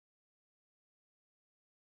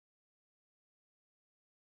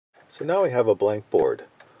So now we have a blank board.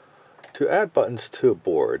 To add buttons to a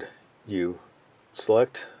board, you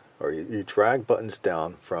select or you drag buttons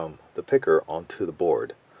down from the picker onto the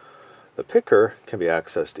board. The picker can be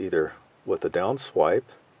accessed either with a down swipe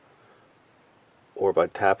or by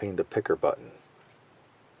tapping the picker button.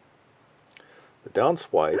 The down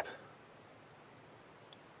swipe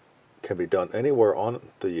can be done anywhere on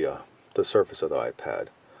the surface of the iPad,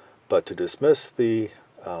 but to dismiss the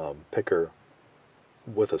picker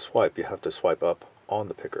with a swipe, you have to swipe up on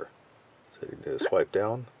the picker. So you do a swipe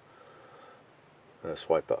down and a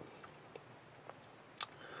swipe up.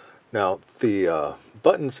 Now the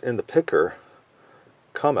buttons in the picker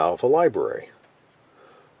come out of a library.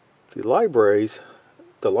 The library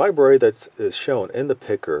that is shown in the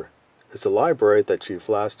picker is the library that you've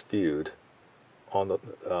last viewed on the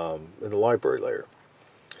in the library layer.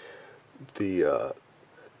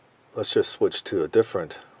 Let's just switch to a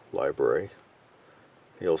different library.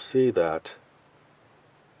 You'll see that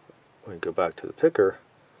when you go back to the picker,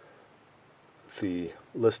 the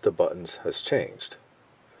list of buttons has changed.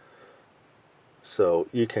 So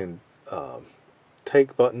you can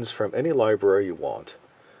take buttons from any library you want,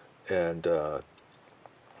 and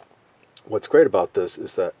what's great about this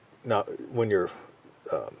is that now when you're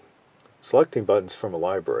selecting buttons from a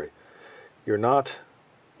library, you're not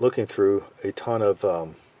looking through a ton of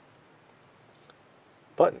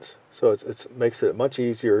buttons. So it makes it much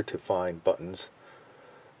easier to find buttons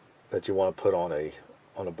that you want to put on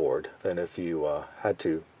a board than if you had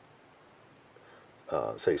to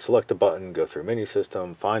say select a button, go through menu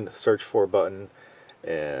system, search for a button,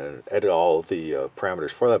 and edit all the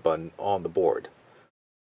parameters for that button on the board.